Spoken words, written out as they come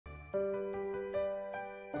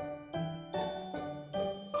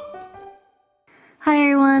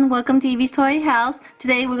welcome to Evie's Toy House.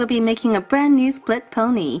 Today we're going to be making a brand new split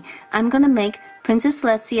pony. I'm going to make Princess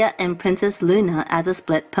Celestia and Princess Luna as a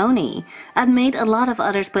split pony. I've made a lot of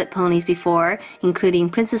other split ponies before, including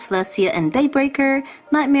Princess Celestia and Daybreaker,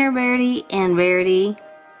 Nightmare Rarity and Rarity,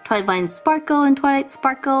 Twilight Sparkle and Twilight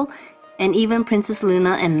Sparkle, and even Princess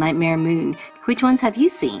Luna and Nightmare Moon. Which ones have you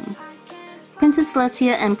seen? Princess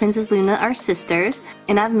Celestia and Princess Luna are sisters,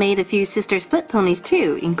 and I've made a few sister split ponies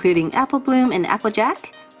too, including Apple Bloom and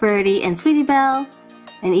Applejack, Rarity and Sweetie Belle,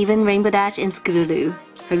 and even Rainbow Dash and Scootaloo.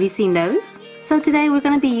 Have you seen those? So today we're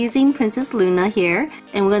going to be using Princess Luna here,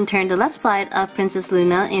 and we're going to turn the left side of Princess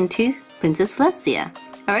Luna into Princess Celestia.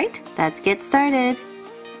 Alright, let's get started.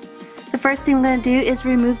 The first thing we're going to do is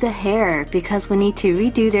remove the hair because we need to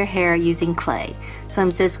redo their hair using clay. So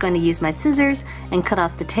I'm just going to use my scissors and cut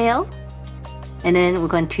off the tail. And then we're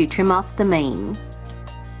going to trim off the mane.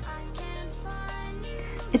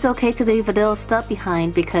 It's okay to leave a little stub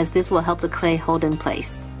behind because this will help the clay hold in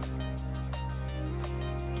place.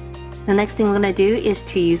 The next thing we're going to do is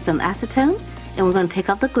to use some acetone, and we're going to take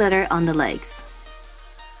off the glitter on the legs.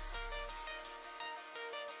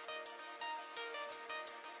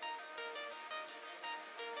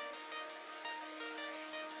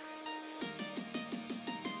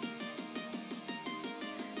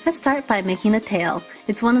 Let's start by making the tail.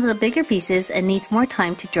 It's one of the bigger pieces and needs more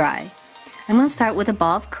time to dry. I'm going to start with a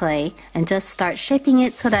ball of clay and just start shaping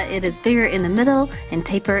it so that it is bigger in the middle and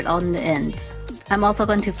tapered on the ends. I'm also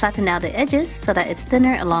going to flatten out the edges so that it's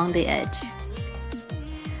thinner along the edge.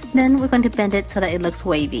 Then we're going to bend it so that it looks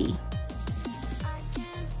wavy.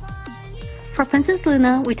 For Princess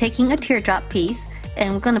Luna, we're taking a teardrop piece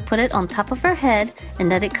and we're going to put it on top of her head and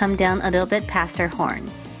let it come down a little bit past her horn.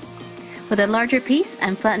 With a larger piece,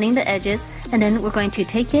 I'm flattening the edges, and then we're going to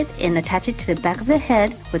take it and attach it to the back of the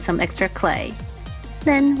head with some extra clay.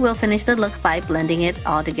 Then we'll finish the look by blending it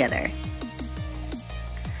all together.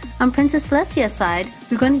 On Princess Celestia's side,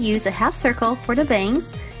 we're going to use a half circle for the bangs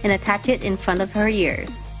and attach it in front of her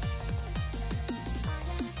ears.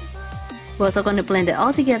 We're also going to blend it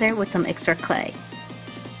all together with some extra clay.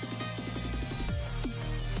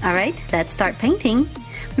 Alright, let's start painting.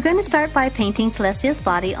 We're going to start by painting Celestia's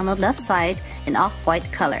body on the left side in off-white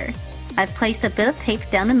color. I've placed a bit of tape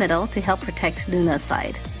down the middle to help protect Luna's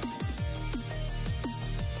side.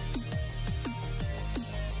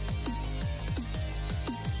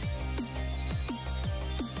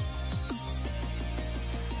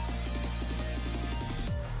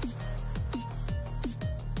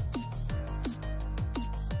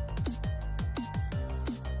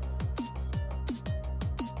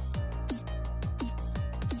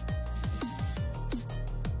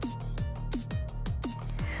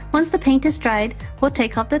 Once the paint is dried, we'll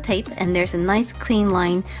take off the tape and there's a nice clean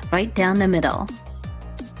line right down the middle.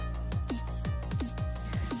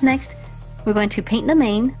 Next, we're going to paint the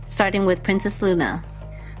mane, starting with Princess Luna.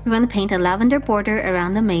 We're going to paint a lavender border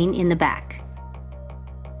around the mane in the back.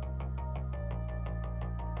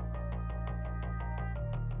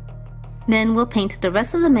 Then we'll paint the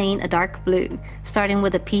rest of the mane a dark blue, starting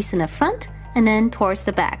with a piece in the front and then towards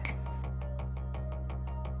the back.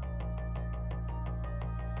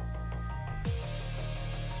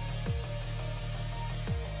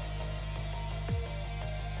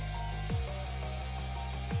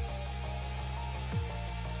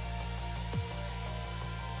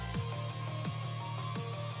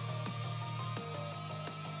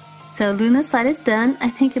 So Luna's side is done. I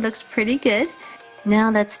think it looks pretty good. Now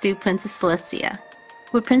let's do Princess Celestia.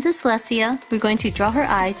 With Princess Celestia, we're going to draw her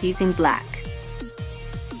eyes using black.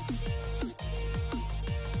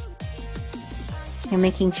 I'm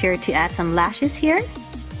making sure to add some lashes here.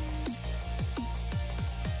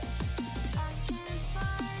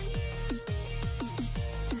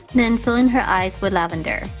 Then fill in her eyes with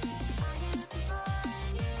lavender.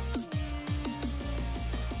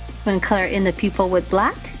 I'm going to color in the pupil with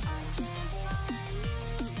black.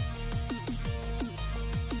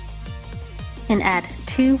 And add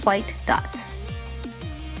 2 white dots.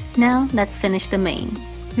 Now let's finish the mane.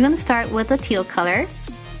 We're going to start with a teal color.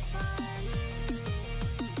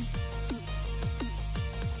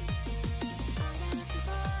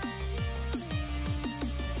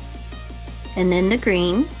 And then the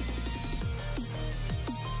green.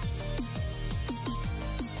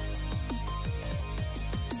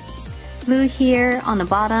 Blue here on the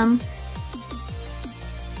bottom.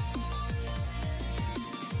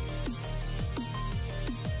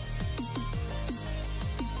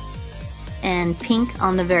 And pink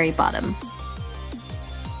on the very bottom.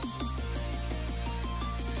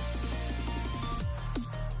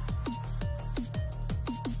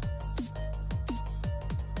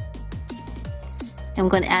 I'm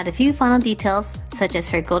going to add a few final details such as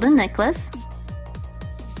her golden necklace,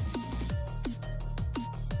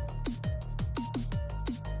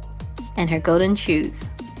 and her golden shoes.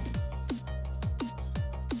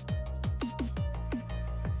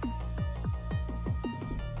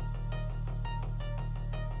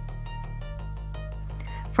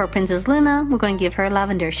 For Princess Luna, we're going to give her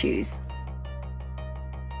lavender shoes.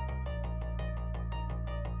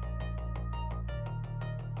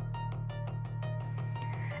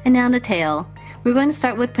 And now the tail. We're going to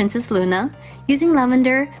start with Princess Luna. Using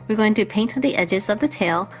lavender, we're going to paint the edges of the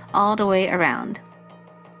tail all the way around.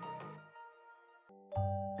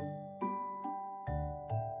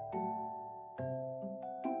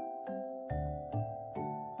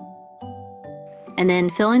 And then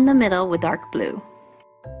fill in the middle with dark blue.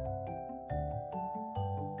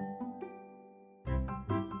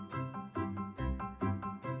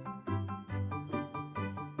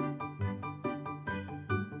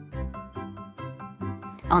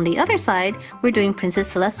 On the other side, we're doing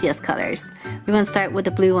Princess Celestia's colors. We're going to start with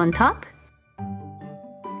the blue on top,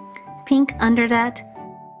 pink under that,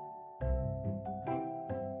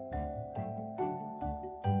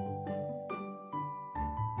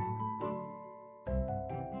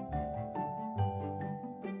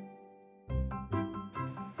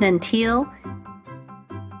 then teal,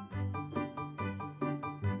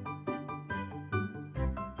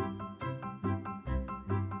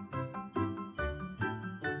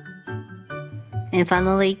 and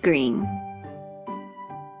finally green.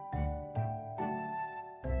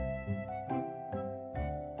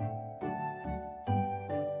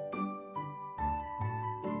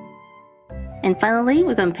 And finally,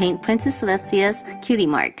 we're going to paint Princess Celestia's cutie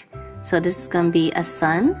mark. So this is going to be a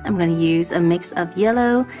sun. I'm going to use a mix of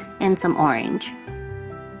yellow and some orange.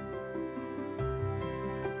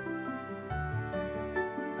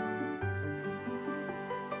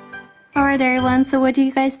 Alright everyone, so what do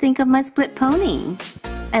you guys think of my split pony?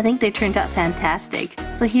 I think they turned out fantastic.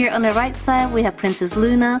 So here on the right side we have Princess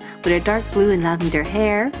Luna with her dark blue and lavender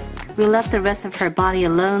hair. We left the rest of her body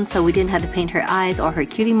alone so we didn't have to paint her eyes or her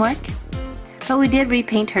cutie mark. But we did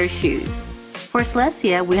repaint her shoes. For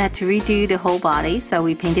Celestia, we had to redo the whole body, so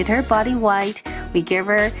we painted her body white, we gave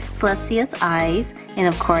her Celestia's eyes, and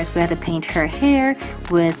of course we had to paint her hair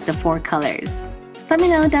with the 4 colors. Let me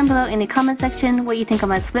know down below in the comment section what you think of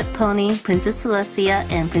my split pony, Princess Celestia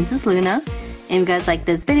and Princess Luna. And if you guys like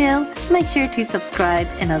this video, make sure to subscribe,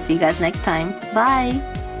 and I'll see you guys next time.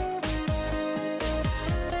 Bye!